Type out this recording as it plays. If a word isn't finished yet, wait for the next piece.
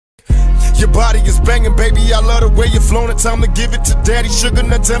Your body is banging, baby, I love the way you're flown it. Time to give it to daddy sugar,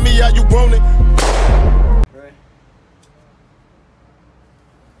 now tell me how you want it. Right.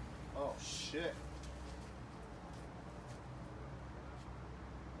 Oh, shit.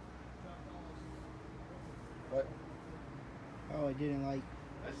 What? Oh, I didn't like.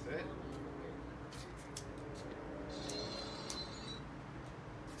 That's it.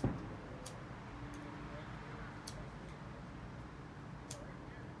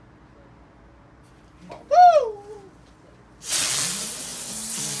 Woo!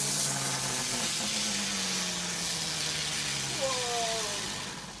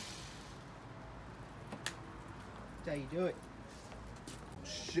 That's how you do it.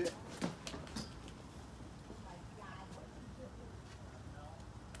 Shit.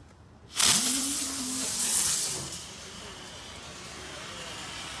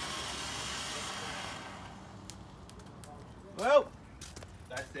 Well,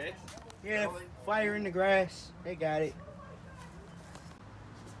 That's it? yeah, fire in the grass. They got it.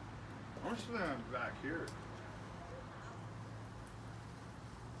 I'm standing back here.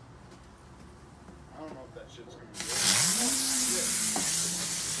 I don't know if that shit's gonna be good. Oh, shit.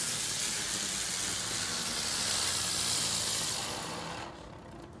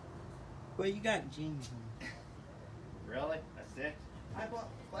 Well, you got jeans on. Really? That's it? I bought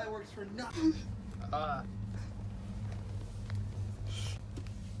fireworks for nothing.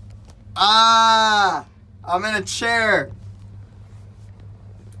 I'm in a chair.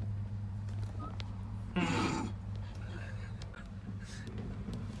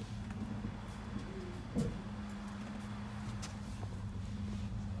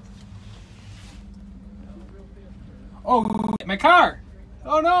 Oh, my car!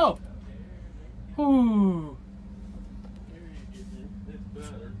 Oh no! Ooh.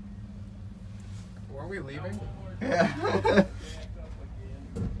 Were we leaving? Yeah.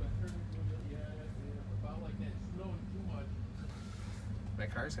 My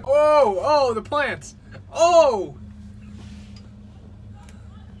car's gonna... Oh, the plants! Oh!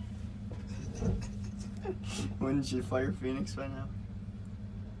 Wouldn't you fire Phoenixx by now?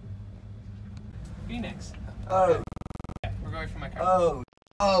 Phoenixx. Oh. We're going for my car. Oh.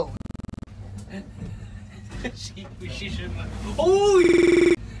 Oh. she shouldn't. Oh!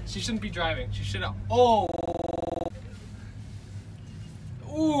 She shouldn't be driving. She should have. Oh!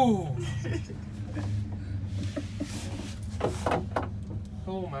 Ooh!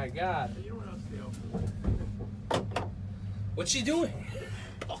 Oh my God! What's she doing?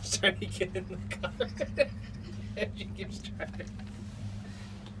 Paul's trying to get in the car. And she keeps driving.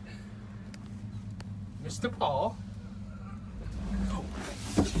 Mr. Paul.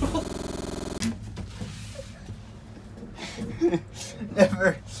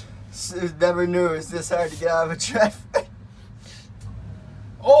 Never knew it was this hard to get out of a traffic.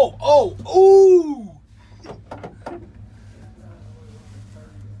 Oh! Ooh!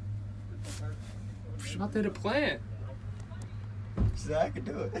 Shot did a plan. So I could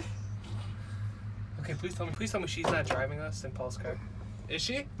do it. Okay, please tell me she's not driving us in Paul's car. Is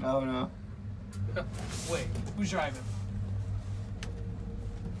she? No. Wait, who's driving?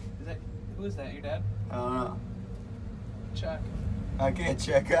 Who is that? Your dad? I don't know. Check. I can't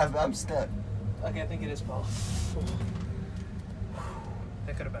check. I'm stuck. Okay, I think it is Paul.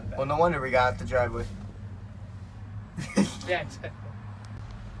 That could have been bad. Well, no wonder we got out the driveway. Yeah, exactly.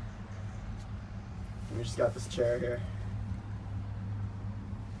 We just got this chair here.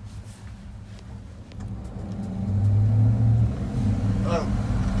 Oh.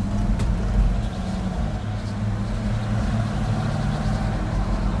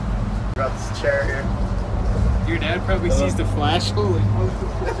 Got this chair here. Your dad probably sees the flash. Holy.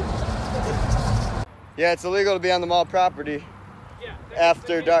 Yeah, it's illegal to be on the mall property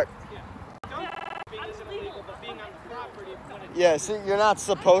after dark. Yeah, see, you're not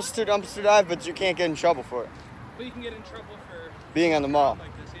supposed to dumpster dive, but you can't get in trouble for it. But you can get in trouble for being on the mall.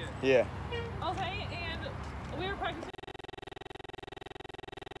 Like this, yeah. Okay, and we were practicing.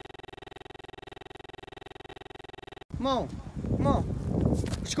 Come on.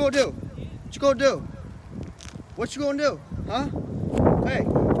 What you gonna do? What you gonna do? Huh? Hey,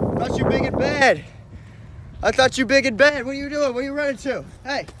 I thought you big and bad. What are you doing? Where are you running to?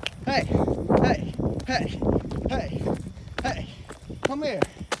 Hey. Come here.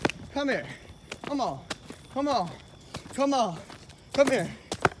 Come here. Come on. Come here.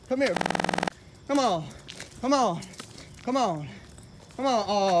 Come on.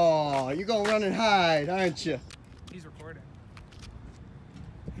 Oh, you're gonna run and hide, aren't you? He's recording.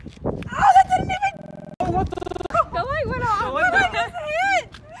 Oh, that didn't even. Oh, what the? The light went off. The light went just hit.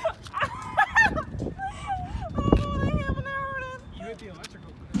 Oh, they have an arrow. You hit the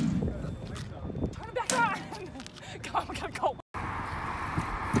electrical.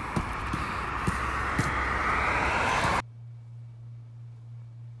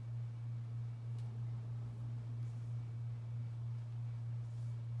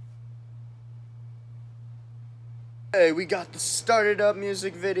 Hey, we got the started up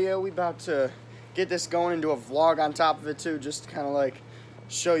music video. We about to get this going and do a vlog on top of it too, just to kind of like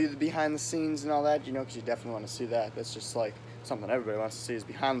show you the behind the scenes and all that, you know, because you definitely want to see that. That's just like something everybody wants to see, is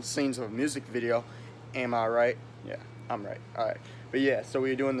behind the scenes of a music video. Am I right? Yeah, I'm right. All right. But yeah, so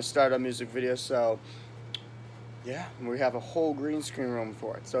we're doing the startup music video, so yeah, we have a whole green screen room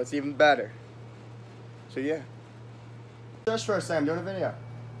for it, so it's even better. So yeah. Just for a second, I'm doing a video.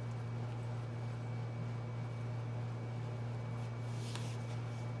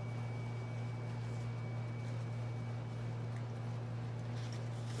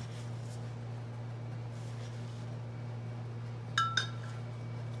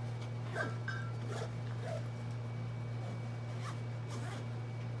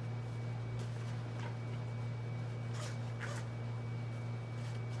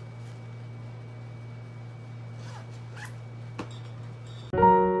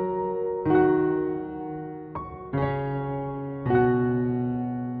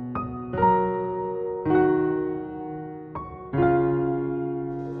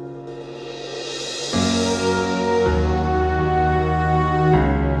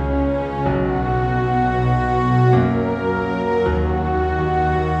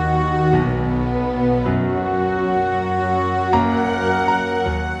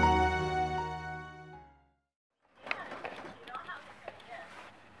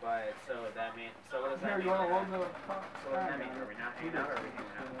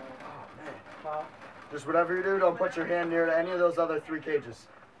 Just whatever you do, don't put your hand near to any of those other 3 cages.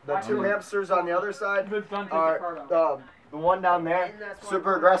 The 2 hamsters on the other side are the one down there,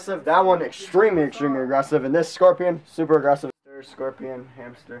 super aggressive. That one, extremely aggressive. And this scorpion, super aggressive. Scorpion,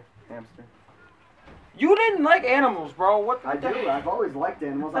 hamster. You didn't like animals, bro. What? I do. I've always liked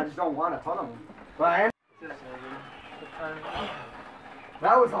animals. I just don't want a ton of them. But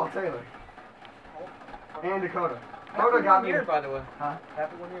that was all Taylor and Dakota. Dakota got me. By the way. Huh?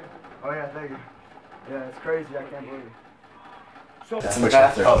 Happy 1 year. Oh yeah, thank you. Yeah, it's crazy. I can't believe it. So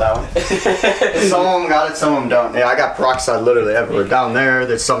Oh, that one. Some of them got it, some of them don't. Yeah, I got peroxide literally everywhere. Down there,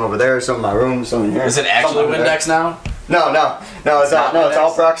 there's some over there, some in my room, some in here. Is it actually Windex now? No, it's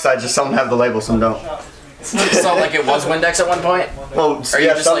all peroxide. Just some have the label, some don't. So like it was Windex at one point? Well,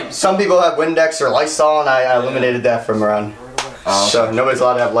 yeah, some people have Windex or Lysol, and I eliminated that from around. So nobody's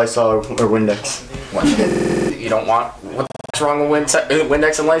allowed to have Lysol or Windex. What? You don't want? What's wrong with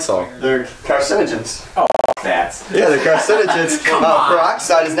Windex and Lysol? They're carcinogens. Oh, that. Yeah, they're carcinogens. Come on.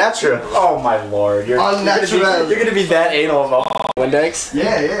 Peroxide is natural. Oh my lord. You're gonna be that anal about Windex?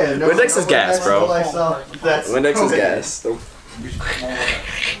 Yeah. No, Windex is gas, bro. Windex is gas.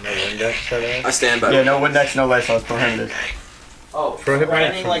 I stand by. Yeah, no Windex, no Lysol is prohibited. Oh,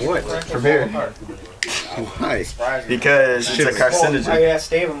 prohibited from what? From here. Why? Because it's a carcinogen. I asked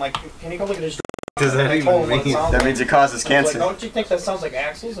Dave, I'm like, can you go look at his? Does that even mean? That means it causes cancer. Like, don't you think that sounds like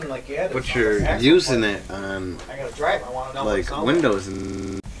axles? And like, yeah. But you're using it on I gotta drive. I want to know like windows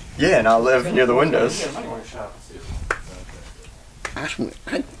and. Yeah, and I'll live near the windows. I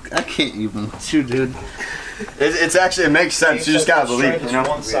can't even with you, dude. It's actually, it makes sense. You just gotta believe, you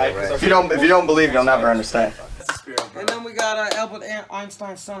know. If you don't believe, you'll never understand. And then we got Albert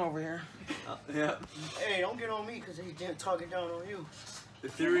Einstein's son over here. Yeah. Hey, don't get on me because he didn't talk it down on you. The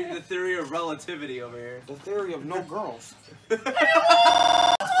theory of relativity over here. The theory of no girls.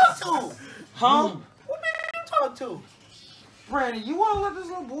 Huh? What man you talk to? Brandon, you want to let this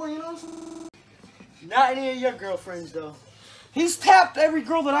little boy in on something? Not any of your girlfriends, though. He's tapped every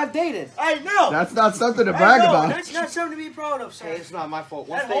girl that I've dated. I know. That's not something to brag about. That's not something to be proud of, sir. Hey, it's not my fault.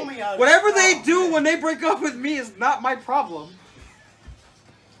 Whatever they do when they break up with me is not my problem.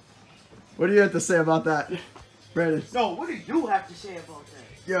 What do you have to say about that, Brandon? No, what do you have to say about that?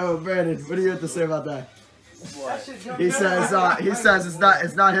 Yo, Brandon, what do you have to say about that? What? He says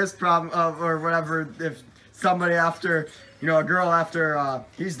it's not his problem or whatever if somebody after, you know, a girl after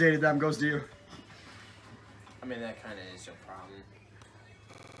he's dated them goes to you. I mean, that kind of is your problem.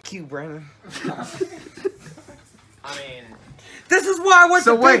 Cute, Brandon. I mean, this is why I went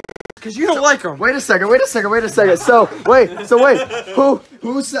to wait. Because you don't like them. Wait a second. So wait.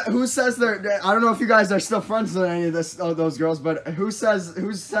 Who says they're? I don't know if you guys are still friends with any of those girls, but who says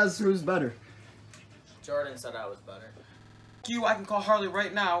who's better? Jordan said I was better. I can call Harley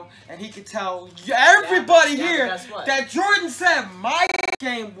right now, and he can tell everybody here that Jordan said my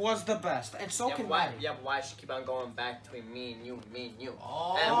game was the best, and so can mine. Yeah, but why does she keep on going back between me and you?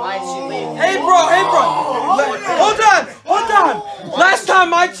 Oh. And why did she leave? Hey, bro. Hold on. Last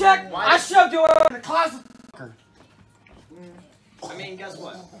time I checked, I shoved you in the closet. I mean, guess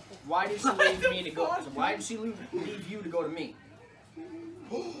what? Why did she leave me to go? Why did she leave you to go to me?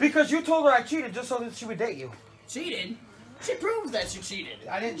 Because you told her I cheated just so that she would date you. Cheated? She proves that she cheated.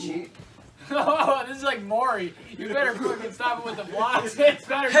 I didn't cheat. Oh, this is like Maury. You better fucking stop it with the vlogs. It's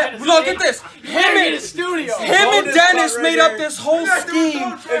better than Look at this. Him in the studio. Him and Dennis made up this whole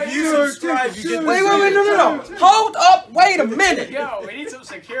scheme. If you subscribe, you get Wait, no. Hold up. Wait a minute. Yo, we need some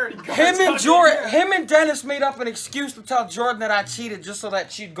security guards. Him and Dennis made up an excuse to tell Jordan that I cheated just so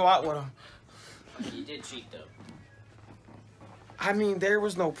that she'd go out with him. You did cheat, though. I mean, there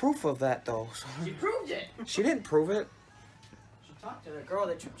was no proof of that, though. So. She proved it. She didn't prove it. She talked to the girl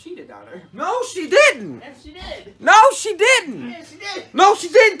that you cheated on her. No, she didn't. Yes, she did. No, she didn't. Yes, she did. No, she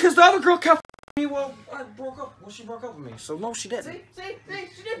didn't, because the other girl kept me. Well, I broke up. Well, she broke up with me. So, no, she didn't. See,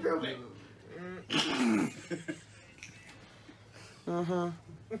 she did prove it.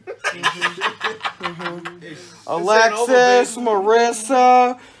 Alexis,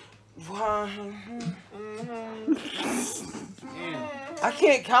 Marissa. I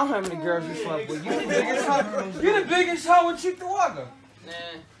can't count how many girls you slept with. You're the biggest hoe in Cheektowaga.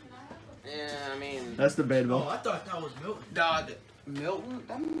 Yeah, I mean... That's debatable. Oh, I thought that was Milton. Dog, Milton?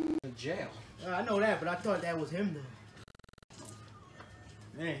 That in jail. I know that, but I thought that was him,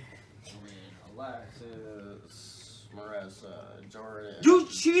 though. Man. Alexis, Marissa, Jordan... You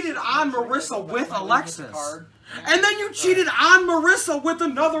cheated on Marissa with Alexis. And then you cheated on Marissa with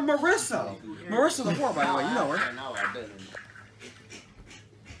another Marissa. Marissa the whore, by the way. You know her. No, I didn't.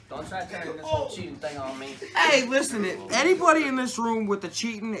 Don't try turning this whole cheating thing on me. Hey, listen, anybody in this room with the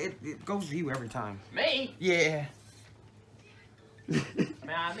cheating, it goes to you every time. Me? Yeah.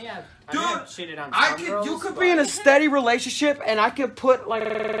 I may have cheated on some girls, you could be in a steady relationship, and I could put like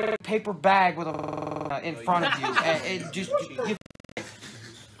a paper bag with a in front of you, and it just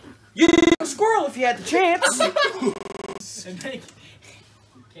you a squirrel if you had the chance. You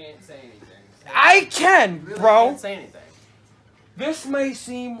can't say anything. I can, bro. You can't say anything. This may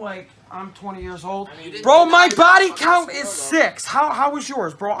seem like I'm 20 years old. Bro, my body count is 6. How is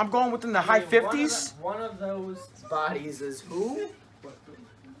yours, bro? I'm going within the high 50s. One of those bodies is who?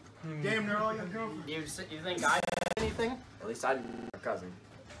 Damn, they're all your girlfriends. You think I did anything? At least I didn't. My cousin.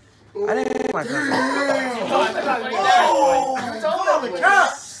 I didn't hit my cousin. Oh,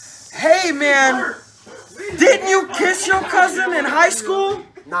 Hey, man. Didn't you kiss your cousin in high school?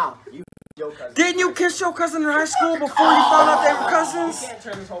 No, you your cousin. Didn't you kiss your cousin in high school before you found out they were cousins? You can't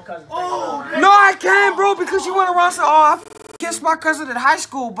turn this whole cousin thing around. No, I can, bro, because you went around and said, oh, I kissed my cousin in high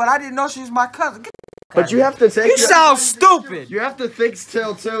school, but I didn't know she was my cousin. But you have to take. You sound stupid. You have to think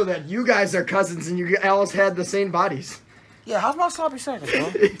still too that you guys are cousins and you almost had the same bodies. Yeah, how's my sloppy seconds,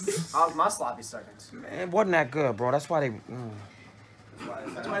 bro? How's my sloppy seconds? Man, it wasn't that good, bro. That's why they...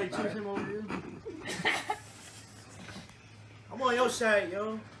 That's why they choose him over you. I'm on your side,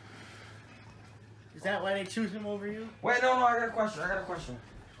 yo. Is that why they choose him over you? Wait, no, I got a question.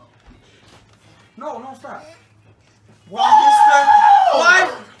 No, stop. Why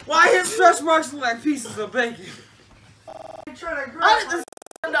his stretch marks look like pieces of bacon? You trying to How did this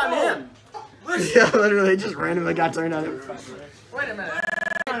turn on him? Yeah, literally just randomly got turned on him. Wait a minute.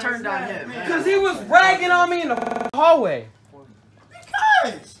 It turned on him. Because he was ragging on me in the hallway.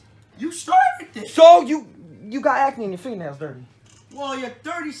 Because you started this. So you got acne and your fingernails dirty. Well, your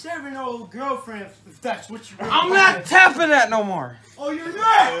 37-year-old girlfriend, if that's what you really I'm not tapping that no more. Oh, you're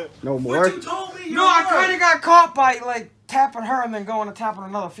not? No more. What you told me? No, I kind of got caught by like tapping her and then going to tapping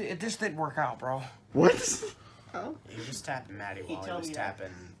another. It just didn't work out, bro. What? Oh. He was just tapping Maddie while he was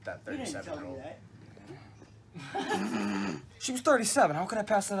tapping that 37-year-old. She was 37. How could I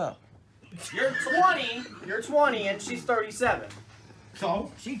pass that up? You're 20, and she's 37.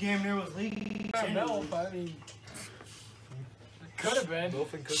 So? She damn near was legal. I don't know, but I mean... Could have been.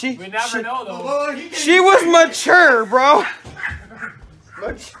 We never know, though. Well, she was mature, bro.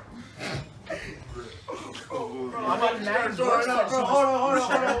 Hold on.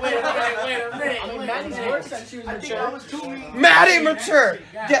 Wait a minute. I mean, Maddie's worse than she was mature. Maddie mature.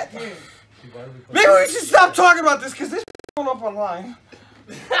 Yeah. Maybe we should stop talking about this because this going up online.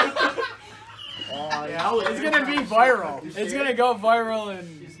 Yeah, it's gonna be viral. It's gonna go viral and.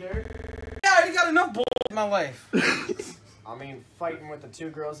 Yeah, I already got enough bull in my life. I mean, fighting with the 2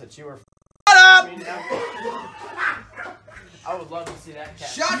 girls that you were. Shut up! I would love to see that cat.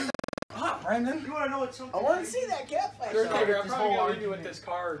 Shut up, Brandon. You want to know what something? I want to see that cat fight. Jertaker, I'm probably gonna leave you with this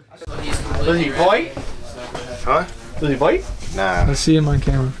card. Does he fight? Huh? Does he fight? Nah. Let's see him on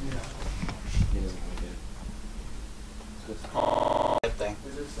camera.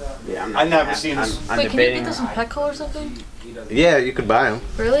 Yeah, I've never seen this. Wait, can you get this in Petco or something? Yeah, you could buy them.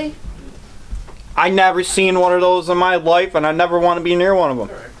 Really? I never seen one of those in my life, and I never want to be near one of them.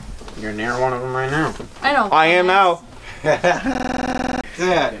 You're near one of them right now. I know. I am now.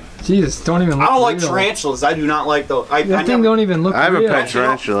 Dad. Jesus, don't even look I don't like real. tarantulas. I do not like those. That thing don't even look real. I have a pet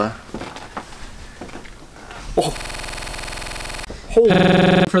tarantula. Oh.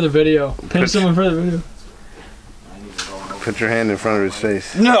 For the video. Pinch someone for the video. Put your hand in front of his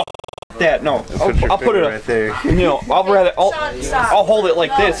face. No. That no. I'll put it right there. No, I'll hold it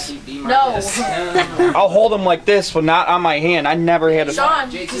like this. No. I'll hold him like this, but not on my hand. I never had a. Shawn,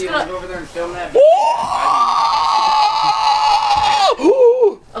 he's gonna go over there and film that.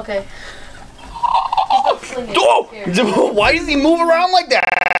 Okay. Oh! Why does he move around like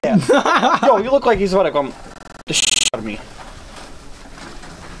that? Yo, you look like he's about to come the shit out of me.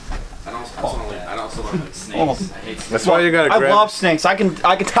 I also love snakes. I hate snakes. That's why you gotta grab. I love snakes. I can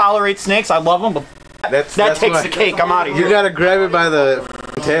tolerate snakes. I love them, but that takes the cake. I'm out of here. You gotta grab it by the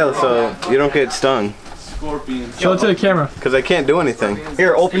tail so you don't get stung. Scorpions. Show it to the camera. Because I can't do anything.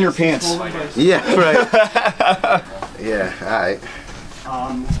 Here, open your pants. Yeah, right. Yeah, alright.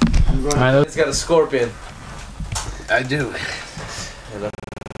 It's got a scorpion. I do.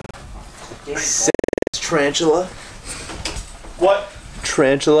 Sick tarantula. What?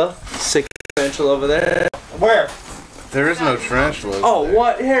 Tarantula. Sick tarantula over there. Where? There is no tarantula. Oh,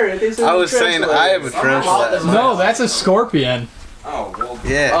 what? Here, I was saying I have a tarantula. No, that's a scorpion. Oh, well.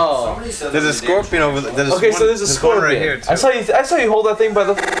 Yeah. Oh. There's a scorpion over there. Okay, so there's a scorpion right here too. I saw you hold that thing by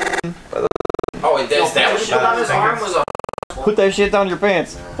the. Oh, wait, is that what shit on his arm was a. Put that shit down your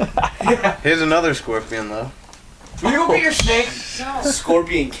pants. Here's another scorpion though. You go get your snake. No.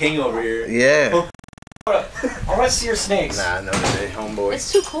 Scorpion King over here. Yeah. I want to see your snakes. Nah, no today, homeboy.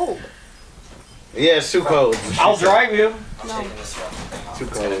 It's too cold. Yeah, it's too cold. I'll drive you. No. Too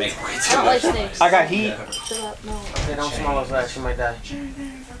cold. I don't like snakes. I got heat. Shut up, no. They don't smell as bad. She might die.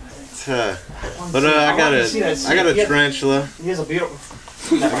 But I got a tarantula. He has a beautiful.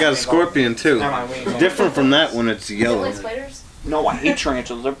 I got a scorpion too. Different from that one, it's You don't yellow. like spiders? No, I hate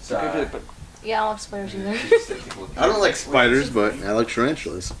tarantulas. They're but Yeah, I don't like spiders either. I don't like spiders, but I like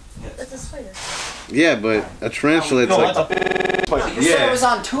tarantulas. That's a spider. Yeah, but a tarantula, it's no, like... that's a big spider. You said it was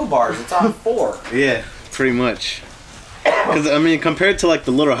on 2 bars. It's on 4. Yeah, pretty much. Because, I mean, compared to like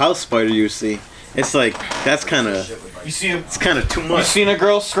the little house spider you see, it's like, that's kind of... You see, it's kind of too you much. seen a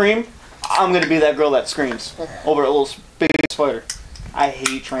girl scream? I'm gonna be that girl that screams over a little big spider. I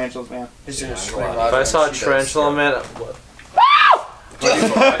hate tarantulas, man. If I saw a tarantula, man, what?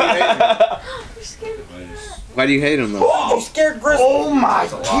 Why do you hate him though? Oh, you scared Grizzly. Oh my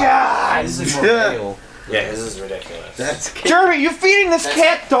god! This is more real. Yeah, this is ridiculous. That's Jeremy, you feeding this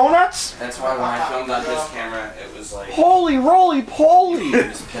cat donuts? That's why when I filmed on this camera, it was like. Holy roly poly! He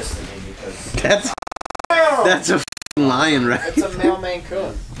was pissed at me because. That's a f***ing lion, right? It's a male Maine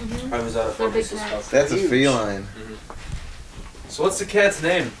Coon. I was out of focus. That's a feline. So what's the cat's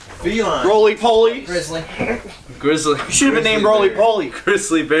name? Feline. Roly poly. Grizzly. Grizzly. You should have been named Roly poly.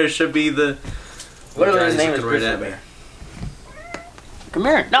 Grizzly bear should be the. Literally, his name is right Grizzly at me. Bear. Come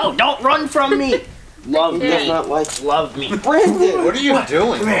here. No, don't run from me. Love me. Does not like love me. Brandon. What are you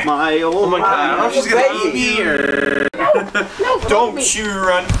doing? My oh my god. I don't know if she's gonna eat me or. No, don't you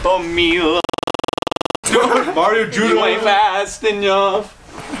run from me. Mario Judo. You ain't fast enough.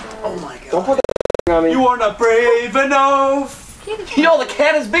 Oh my god. Don't put that on me. You are not brave enough. Yo, the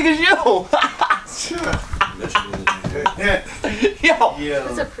cat is big as you. Yo.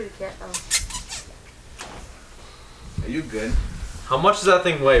 That's a pretty cat, though. Are you good? How much does that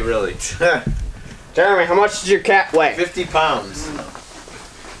thing weigh, really? Jeremy, how much does your cat weigh? 50 pounds.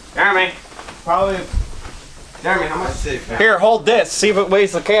 Jeremy. Probably. Jeremy, how much? Here, hold this. See if it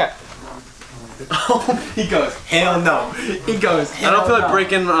weighs the cat. He goes, hell no. He goes, I don't feel like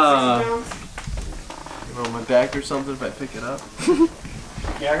breaking my back or something if I pick it up.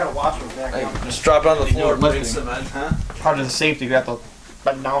 Yeah, I gotta watch it back. Just drop it on the floor. Lift Bring it. cement. Part of the safety, you have to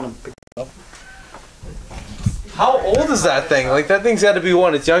bend down and pick it up. How old is that thing? Like that thing's got to be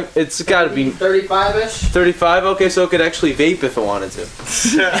one. It's young. It's got to be 35-ish. 35. Okay, so it could actually vape if it wanted to.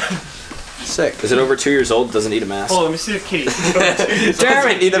 Sick. Is it over 2 years old? Doesn't need a mask. Oh, let me see the kitty.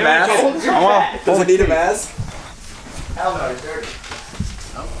 Jeremy, need a mask? Does it need a mask? Hell no, it's dirty.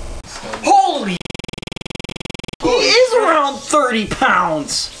 Holy! He is around 30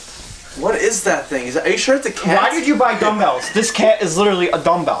 pounds. What is that thing? Are you sure it's a cat? Why did you buy dumbbells? This cat is literally a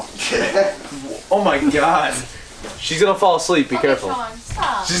dumbbell. Oh my god. She's gonna fall asleep. Be careful. Shawn,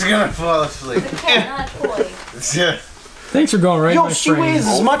 stop. She's gonna fall asleep. It's a cat, not a toy. Yeah. Thanks for going right in Yo, my she frame. weighs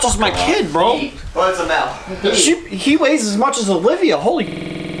as much as my kid, bro. Well, it's a male. He weighs as much as Olivia. Holy.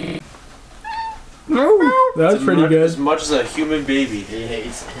 That's pretty good. As much as a human baby. He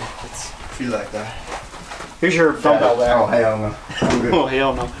hates it. Feel like that. Here's your dumbbell there. Oh, hell no. Oh,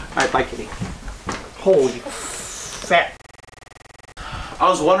 hell no. Alright, bye, kitty. Holy fat. I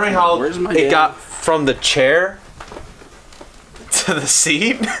was wondering how it got from the chair to the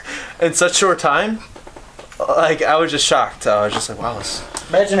seat in such short time. Like, I was just shocked. I was just like, wow.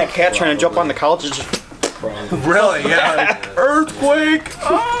 Imagine a cat trying to jump on the couch and just... Really? Yeah. Like, earthquake!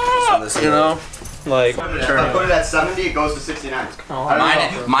 Ah! You know? Like... I put it at 70, it goes to 69.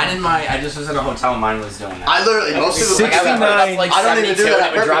 Mine and my... I just was in a hotel, mine was doing that. I literally... Most of the... 69... I don't even do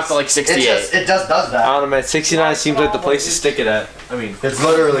that. It dropped to like 68. It just does that. I don't know, man. 69 seems like the place to stick it at. I mean... It's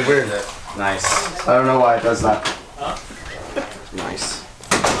literally weird. Nice. I don't know why it does that. Nice.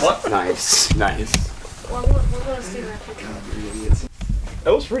 What? Nice. Nice. Well, we're gonna see that.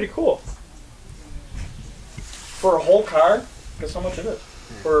 That was pretty cool. For a whole car, guess how much it is?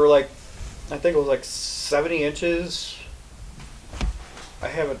 For like, I think it was like 70 inches. I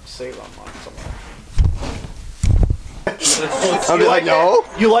have it saved on mine somewhere. I'll be like, no.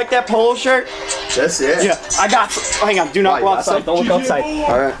 You like that polo shirt? That's it. Yeah, I got. Hang on, do not go outside. Don't look outside.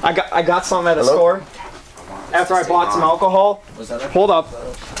 All right. I got some at a store. After I bought some alcohol. Hold up.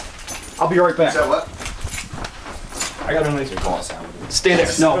 I'll be right back. Is that what? I got a nice call. Stay there.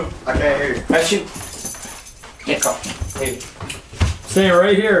 No. I can't hear you. Actually. Hey. Stay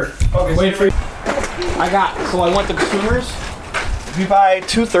right here. Okay. Wait for you. So I went to Consumers. If you buy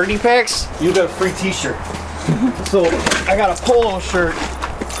 2 30 packs, you get a free t-shirt. So I got a polo shirt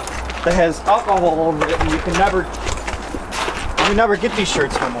that has alcohol over it, and you can never get these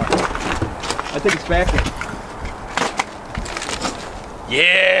shirts no more. I think it's back here.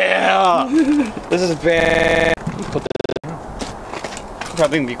 Yeah! This is bad. Put this in.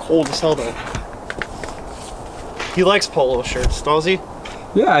 Probably gonna be cold as hell though. He likes polo shirts, does he?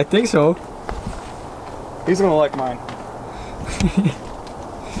 Yeah, I think so. He's gonna like mine.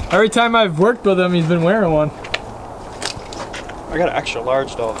 Every time I've worked with him, he's been wearing one. I got an extra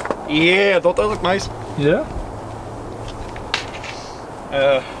large though. Yeah, don't that look nice? Yeah.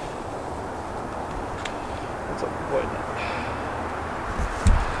 What's up? What?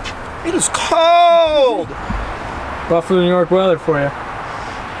 It is cold! Buffalo, New York weather for you.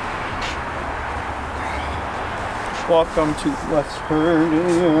 Welcome to Western New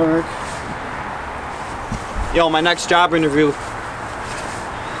York. Yo, my next job interview.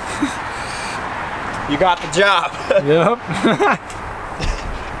 You got the job. Yep.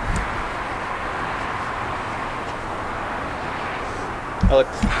 I look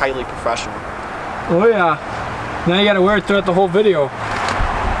highly professional. Oh yeah. Now you gotta wear it throughout the whole video.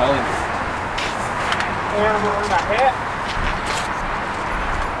 And I'm wearing my hat.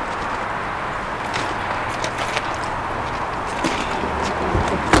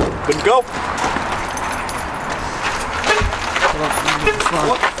 Good to go.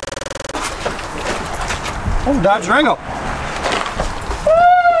 Oh, Dodge Durango.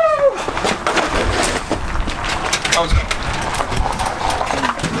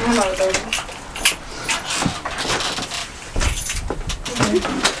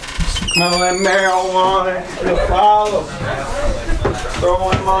 Smelling marijuana to follow.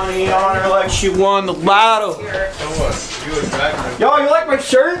 Throwing money on her like she won the lotto. Yo, you like my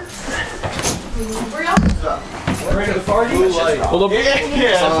shirt? Ready to party? Blue light. Hold up.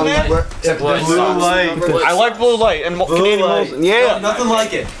 Yeah, Blue light. I like blue light and Canadian Molson. Yeah. Nothing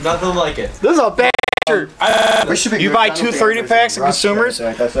like it. Nothing like it. This is a bad shirt. You buy 2 30 packs at Consumers.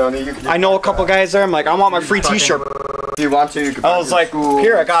 I know a couple guys there. I'm like, I want my free t-shirt. If you want to, you can. I was like,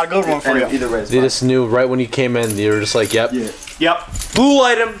 here, I got a good one for you. Either way, They just knew right when you came in. You were just like, yep. Yeah. Yep. Blue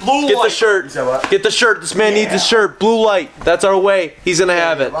light him. Blue Get the shirt. Get the shirt. This man needs the shirt. Blue light. That's our way. He's gonna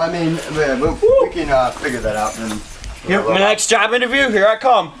have it. I mean, we can figure that out. Then. Yep. My next job interview, here I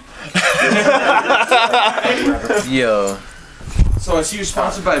come. Yo. So I see you're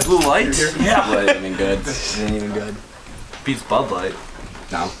sponsored by Blue Light? Yeah. Blue Light ain't even good. This ain't even good. Beats Bud Light.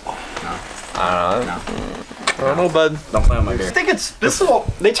 No. I don't know, bud. Don't play on my beer. I think it's this.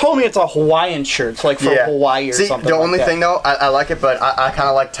 They told me it's a Hawaiian shirt. It's like from Hawaii or something. The only thing though, I like it, but I kind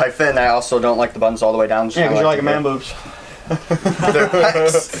of like tight fit, and I also don't like the buttons all the way down. Yeah, because you're like a man boobs. They're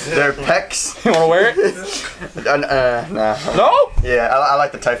pecs. They're pecs. You want to wear it? Nah. No? Yeah, I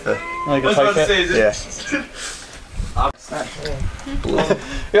like the tight fit. I like the tight fit? Yeah.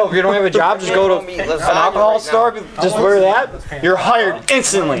 Yo, if you don't have a job, just go to an alcohol store, just wear that. You're hired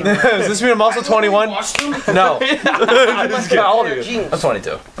instantly. Does this mean I'm also 21? No. How old are you? I'm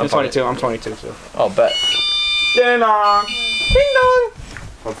 22. I'm 22. I'm 22 too. Oh, bet. Ding dong. Ding dong.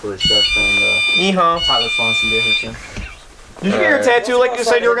 Hopefully, Chef and Yeehaw. Tyler Swanson be here soon. Did you get your tattoo like you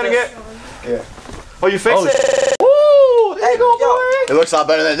said you were gonna get? Yeah. Oh, you fixed it? Woo! There you go, boy. It looks a lot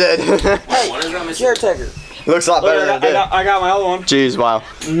better than it did. Hey, what is that, Mr. Jertaker. It looks a lot better than it did. I got my other one. Jeez, wow.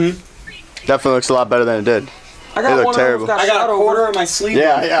 Definitely looks a lot better than it did. I got one terrible. I got a quarter in my sleeve.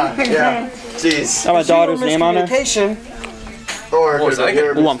 Yeah. Jeez. Got my daughter's name on there. Or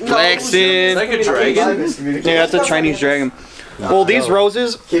I'm flexing. Like a dragon? Yeah, that's a Chinese dragon. Well, these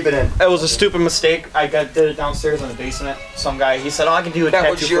roses, keep it in. It was a stupid mistake. I did it downstairs in the basement. Some guy, he said, "Oh, I can do a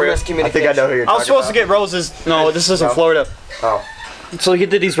tattoo for you." I think I know who you're talking about. I was supposed to get roses. No, this is in Florida. Oh. So he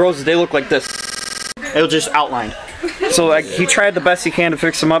did these roses. They look like this. It was just outlined. So like he tried the best he can to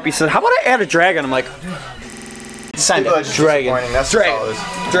fix them up. He said, "How about I add a dragon?" I'm like, "Send it." Dragon.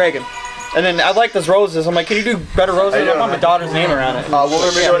 Dragon. And then I like those roses. I'm like, "Can you do better roses?" I want my daughter's name around it.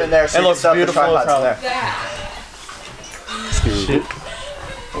 We'll be doing it in there. So it looks beautiful. Shit.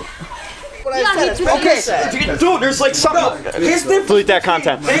 Okay, dude, there's like something. Delete that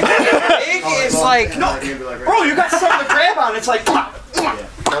content. It's like, bro, you got something to grab on. It's like,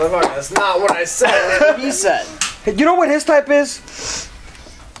 that's not what I said. That's what he said. You know what his type is?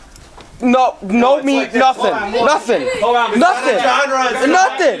 No meat, nothing. Nothing. Hold on. Nothing.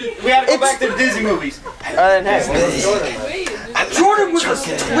 Nothing. We gotta go back to the Disney movies. Jordan was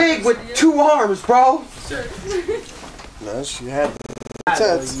a twig with 2 arms, bro. No, she had.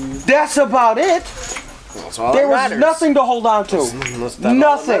 That's about it. There was nothing to hold on to.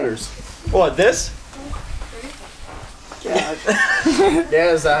 Nothing. What, this? Yeah,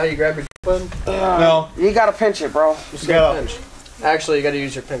 is that how you grab your button? No. You gotta pinch it, bro. You gotta pinch. Actually, you gotta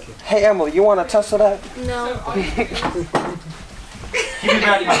use your pinky. Hey, Emily, you want a test of that? No. Give me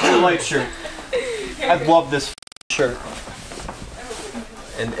back my blue light shirt. I love this shirt.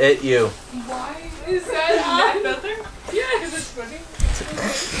 And you. Why is that on? Nothing? Yeah, is it funny?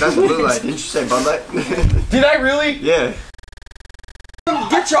 That's blue light. Didn't you say Bud Light? Did I really? Yeah.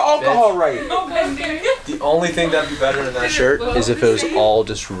 Get your alcohol right. The only thing that'd be better than that shirt is if it was all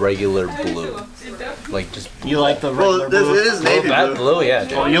just regular blue. Like just. You like the regular blue? It is navy blue. Blue, yeah.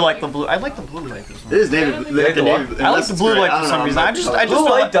 Oh, you like the blue? I like the blue light. It is navy blue. I like the blue light for some reason. I just blue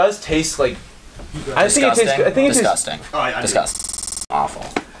light does taste like. I think it tastes. I think it tastes disgusting. Disgusting. Awful.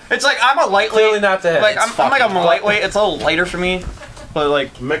 It's like I'm a lightweight. Clearly not the head. Like I'm like I'm a lightweight. It's a little lighter for me, but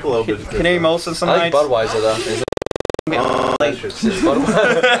like Michelob is Canary Mimosa some I like nights. Budweiser though. Is it?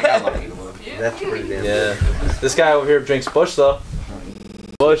 That's pretty damn Yeah. This guy over here drinks Bush though.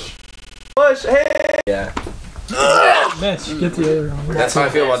 Bush. Hey. Yeah. Mitch, get the other one. That's how I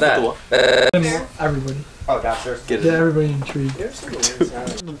feel about that. Everybody. Oh, downstairs. Get everybody intrigued.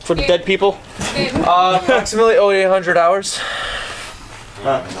 For the dead people. Approximately 800 hours.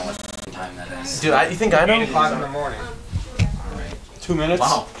 Dude, you think I know? 8 o'clock in the morning. 2 minutes.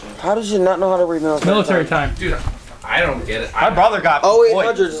 Wow. How does you not know how to read military time? Dude, I don't get it. My brother got.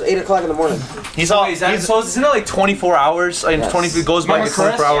 0800 is 8 o'clock in the morning. So isn't it like 24 hours? And 20 it goes by like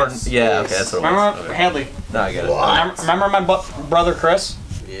 24 hours. Yeah, okay, that's what it was. Remember Hadley? No, I get it. Remember my brother Chris?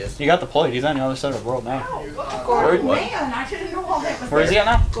 Yes. You got deployed. He's on the other side of the world now. Gordon. Man, I didn't know all that was Where is he at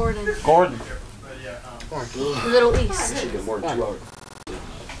now? Gordon. Gordon. Middle East.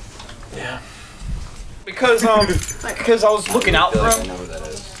 Yeah. Because I was looking out for him.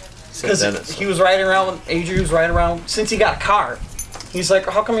 Because he was riding around with Adrian. Was riding around since he got a car. He's like,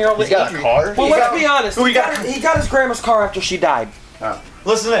 how come you're all with Adrian? He got a car? Well, let's be honest. He got his grandma's car after she died. Oh.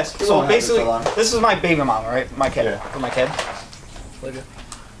 Listen to this. So basically, this is my baby mama, right? My kid. For my kid.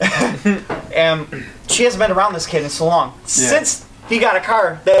 And she hasn't been around this kid in so long. Yeah. Since he got a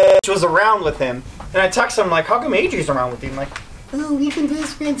car that was around with him. And I text him like, how come Adrian's around with you? I'm like, oh, we've been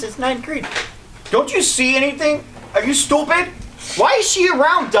best friends since 9th grade. Don't you see anything? Are you stupid? Why is she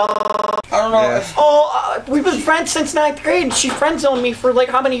around, dumb? I don't know. Yeah. Oh, we've been friends since 9th grade. And she friend-zoned me for like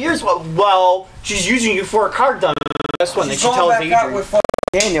how many years? Well, she's using you for a car, dumb. That's when she tells Adrian. With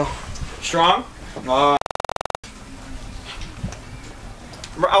Daniel. Strong?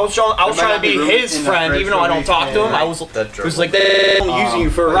 I was trying to be his friend, even though I don't talk to him. I was like, I'm using you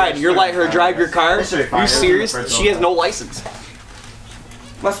for a ride. You're letting her drive your car? Are you serious? She has no license.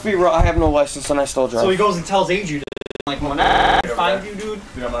 Let's be real, I have no license and I still drive. So he goes and tells Adrian, like, when I find you, dude.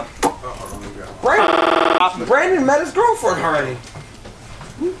 Brandon met his girlfriend already.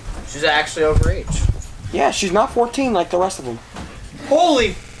 She's actually overage. Yeah, she's not 14 like the rest of them.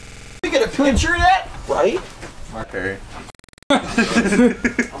 Holy! We get a picture of that? Right? Mark Perry. I'm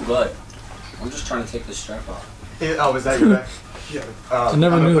good. I'm just trying to take this strap off. Oh, is that your back? Yeah. I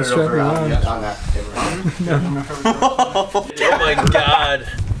never knew the strap was on. Yeah, on that. Oh my god.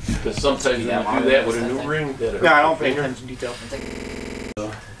 Because sometimes you do that with a new ring. Yeah, I don't pay attention to detail.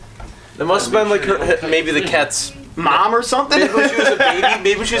 It must have been like her, maybe the cat's mom or something? Maybe when she was a baby.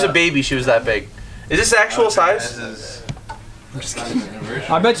 Maybe when she was a baby, she was that big. Is this actual size? I'm just kidding.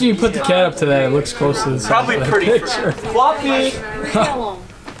 I bet you put the cat up to that. It looks close to the size probably of that pretty picture. Fluffy.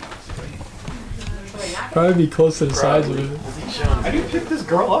 Probably be close to the size of it. Have you picked this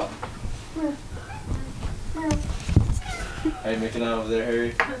girl up? How you making out over there,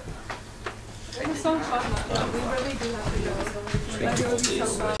 Harry? It's so fun. We really do have to go. That would be so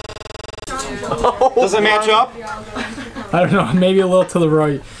fun. Does it match up? I don't know, maybe a little to the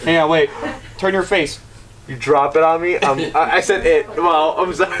right. Yeah, wait. Turn your face. You drop it on me? I said it. Well,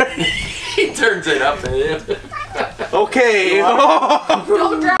 I'm sorry. He turns it up at him. Okay.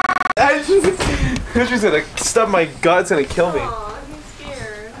 Don't drop. She's gonna stub my gut. It's gonna kill me. Aw, he's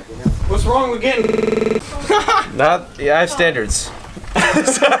scared. What's wrong with getting? Not. Yeah, I have standards.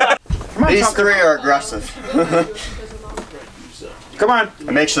 These three are aggressive. Come on.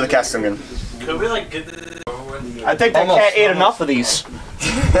 And make sure the cat's still good. Could we like get the... I think that cat ate enough of these.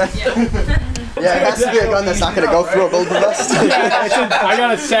 Yeah, it has to be a gun that's not going to go through a bulletproof vest. I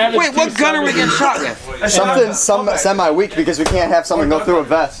got a savage. Wait, what gun are we getting shot with? Something semi-weak because we can't have something go through a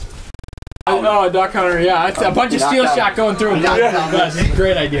vest. Oh, a duck hunter, yeah. It's a bunch of steel shot going through a vest.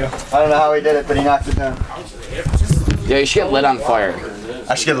 Great idea. I don't know how he did it, but he knocked it down. Yeah, you should get lit on fire.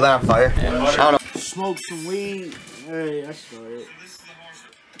 I should get lit on fire? Yeah. I don't know. Smoke some weed. Hey, I started.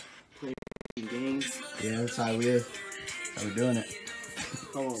 Play games. Yeah, that's how we are. How we doing it.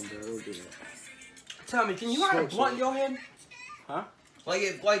 Come on, bro. We'll do it. Tell me, can you light a blunt in your head? Huh?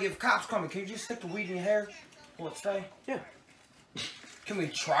 Like if cops coming, can you just stick the weed in your hair? Will it stay? Yeah. Can we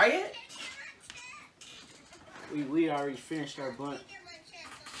try it? We already finished our blunt.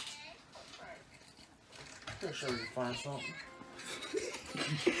 Pretty sure we can find something.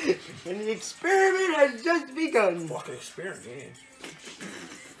 And the experiment has just begun. Fucking experiment.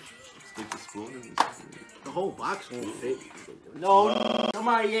 Stick the spoon in this. The whole box won't fit. No,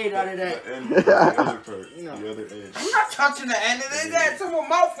 somebody ate out of that. And the other part. No. The other edge. I'm not touching the end of it. There's someone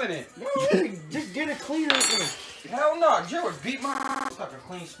mouth in it. No, just get a cleaner. Hell no. Jerry would beat my ass like a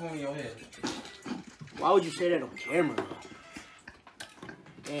clean spoon in your head. Why would you say that on camera?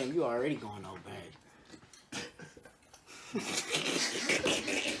 Damn, you already going all bad. I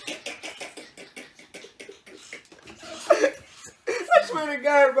swear to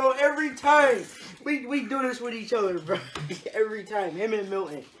God, bro, every time we do this with each other, bro. Every time, him and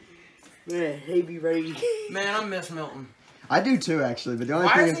Milton. Man, they be ready. Man, I miss Milton. I do too, actually, but the only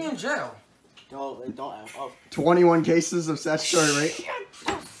Why thing is he in jail? Don't 21 cases of statutory rape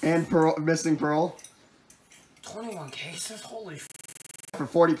and missing parole 21 cases? Holy f***. for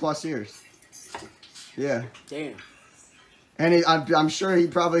 40 plus years. Yeah. Damn. And I'm sure he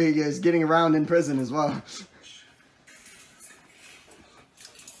probably is getting around in prison as well.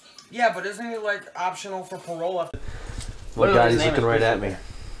 Yeah, but isn't it like optional for parole? My God, he's looking right at me.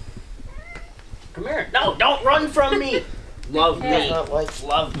 Come here. No, don't run from me. Love me.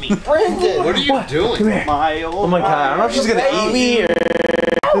 Love me. Brandon. What are you doing? Come here. Oh my God, I don't know if she's gonna eat me or...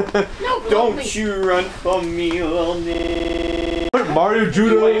 No, don't you run from me, little nigga. Mario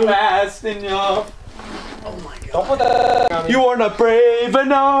Judo. Fast enough. Oh my God. Don't put that on me. You are not brave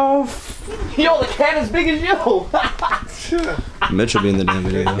enough. Yo, the cat is big as you. Mitch will be in the damn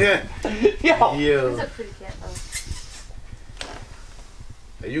video. Yeah. Yo. He's a pretty cat,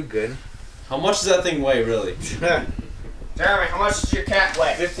 though. Are you good? How much does that thing weigh, really? Jeremy, how much does your cat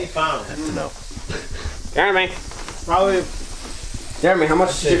weigh? 50 pounds. I have to know. Jeremy. Probably. Jeremy, how much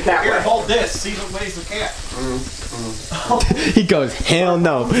does your cat Here, weigh? hold this. See what weighs the cat. He goes, hell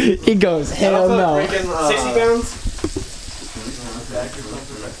no. He goes, hell no. 60 pounds?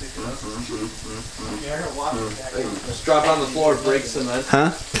 Just drop on the floor, break cement.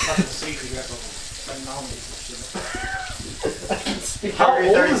 Huh? How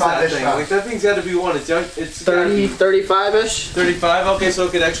old is that thing? Like, that thing's got to be one. It's 30, 35-ish? 35? Okay, so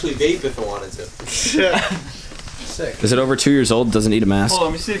it could actually vape if it wanted to. Sick. Is it over 2 years old? Doesn't need a mask. Hold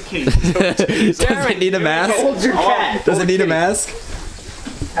on, let me see the key. Does it need a mask? Hold your cat. Does it need a mask?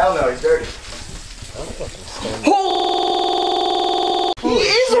 Hell no, he's dirty. He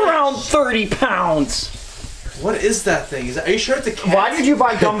is around 30 pounds. What is that thing? Are you sure it's a cat? Why did you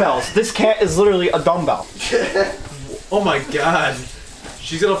buy dumbbells? This cat is literally a dumbbell. Oh my God.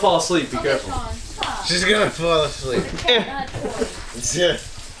 She's gonna fall asleep. Be careful. Shawn, stop. She's gonna fall asleep. Not Yeah.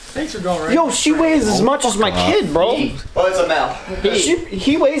 Thanks for going right. Yo, she weighs as much as my kid, bro. Oh, it's a male.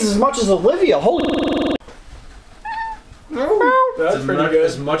 He weighs as much as Olivia. Holy. That's pretty good.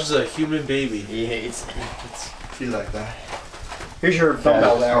 As much as a human baby. He hates it. She's like that. Here's your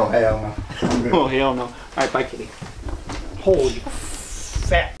dumbbell there. Oh, hell no. I'm good. Oh, hell no. Alright, bye, kitty. Holy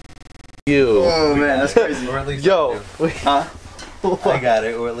fat. You. Oh, man, that's crazy. Or at least Yo. Huh? I got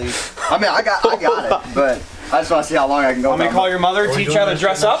it, or at least. I mean, I got it, but I just want to see how long I can go. Want me to call your mother, teach you how to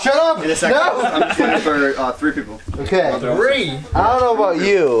dress up? Shut up! In a second. No! I'm just waiting for 3 people. Okay. 3. I don't know about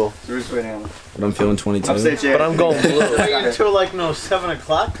you. So we're just waiting on them. But I'm feeling 22. Upstate, yeah. But I'm going blue. Until like 7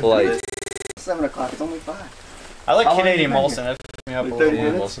 o'clock. Like 7 o'clock. It's only 5. I like Canadian Molson. That f***ed me up a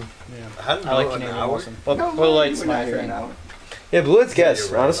little. Molson. Yeah. I like Canadian Molson. But blue light's my favorite. Yeah, blue light's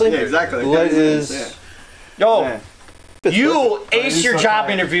gas, honestly. Yeah, exactly. Blue light is... Yo, you aced your job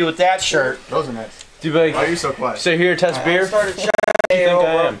interview with that shirt. Those are nice. Dude, like, why are you so quiet? So here, test beer. What do you think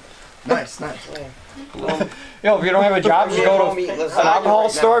I am? Nice. Yo, if you don't have a job, you go to an alcohol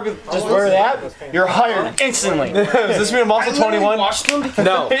store, just wear that, you're hired instantly. Does this mean I'm also 21? No.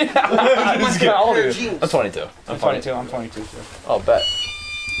 How old are you? I'm 22. I'm 22. I'm 22 too. I'll bet.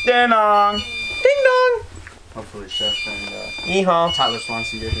 Ding dong. Ding dong. Hopefully Chef and Yeehaw. Tyler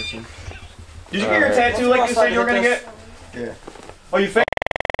Swanson get here soon. Did you get your tattoo like you said you were gonna get? Yeah. Oh, you think?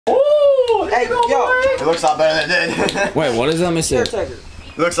 Ooh, hey, yo. It looks a lot better than it did. Wait, what is that, Mr.? It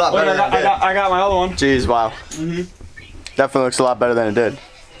looks a lot better than it did. I got my other one. Jeez, wow. Definitely looks a lot better than it did.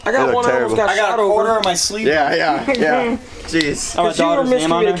 I got one terrible. I got a quarter on my sleeve. Yeah. Jeez. Because you were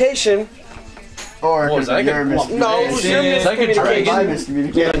miscommunication. Or because you're miscommunication. No, it was your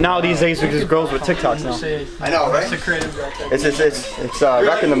miscommunication. Yeah, now these days because girls with TikToks now. I know, right? It's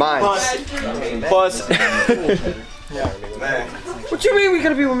wrecking the mind. Plus. What you mean we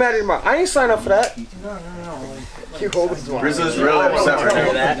gonna be mad at him? I ain't signed up for that. Grizzly's really upset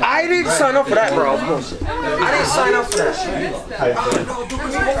right now. I didn't sign up for that, bro. I didn't sign up for that.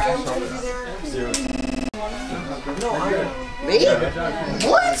 Me?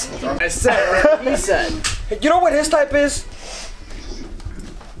 What? I said. He said. You know what his type is?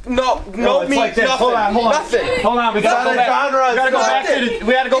 No, me, like nothing. Hold on. Nothing. Hold on, we gotta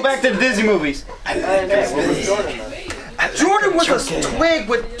go back to the Disney movies. Jordan was a twig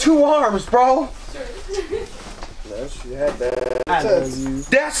with 2 arms, bro.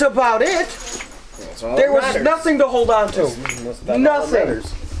 That's about it. There was nothing to hold on to. Nothing.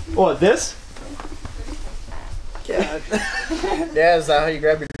 What, this? Yeah, is that how you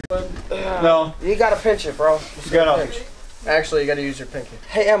grab your No. You gotta pinch it, bro. You gotta pinch. Actually, you gotta use your pinky.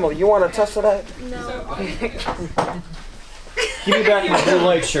 Hey, Emily, you want a test of that? No. Give me back my blue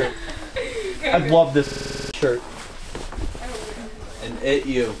light shirt. I love this shirt. And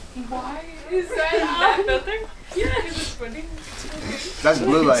you. Why is that nothing? Yeah, it was funny. That's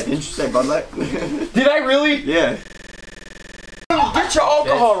blue light. Didn't you say Bud Light? Did I really? Yeah. Get your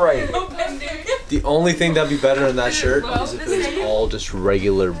alcohol right. The only thing that'd be better in that shirt is if it was all just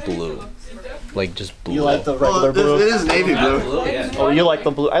regular blue. Like just blue. You like the regular blue? It is navy blue. Oh, you like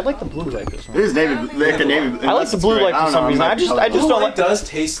the blue? I like the blue like this one. It is navy blue. Like a navy blue. I like the blue like for some reason. I just don't like. It does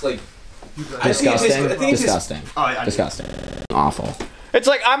taste like disgusting. Disgusting. Oh, yeah. Disgusting. Awful. It's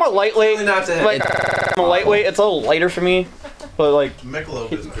like I'm a lightweight. Like I'm a lightweight. It's a little lighter for me, but like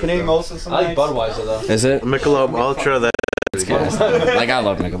Canadian Molson. I like Budweiser though. Is it? Michelob Ultra. That's good. Like I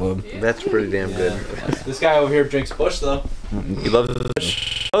love Michelob. That's pretty damn good. This guy over here drinks Bush though. He loves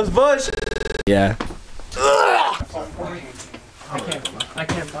Bush. Loves Bush. Yeah. I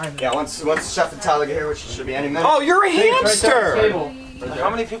can't find it. Yeah, once Chef and Tyler get here, which should be any minute. Oh, you're a hamster. How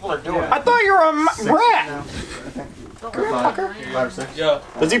many people are doing it? I thought you were a rat. Yeah.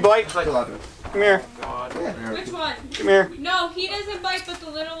 Does he bite? Come here. Which one? Come here. No, he doesn't bite, but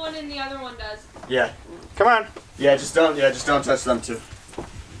the little one and the other one does. Yeah. Come on. Yeah, just don't touch them too.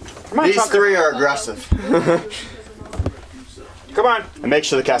 Come on, These 3 are aggressive. Come on. And make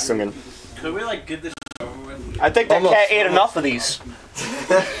sure the cat's still good. Could we like get this over with? I think that cat ate enough of these.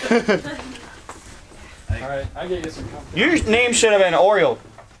 Alright, I get you some company. Your name should have been Oreo.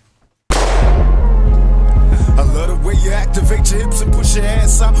 I love the way you activate your hips and push your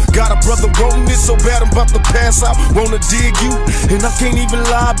ass out. Got a brother wanting this so bad I'm about to pass out. Wanna dig you, and I can't even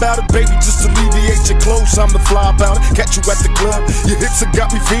lie about it, baby. Just alleviate your clothes, I'm the fly about it. Catch you at the club, your hips have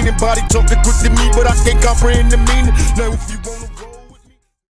got me feeling. Body talking quick to me, but I can't comprehend the meaning. Now if you wanna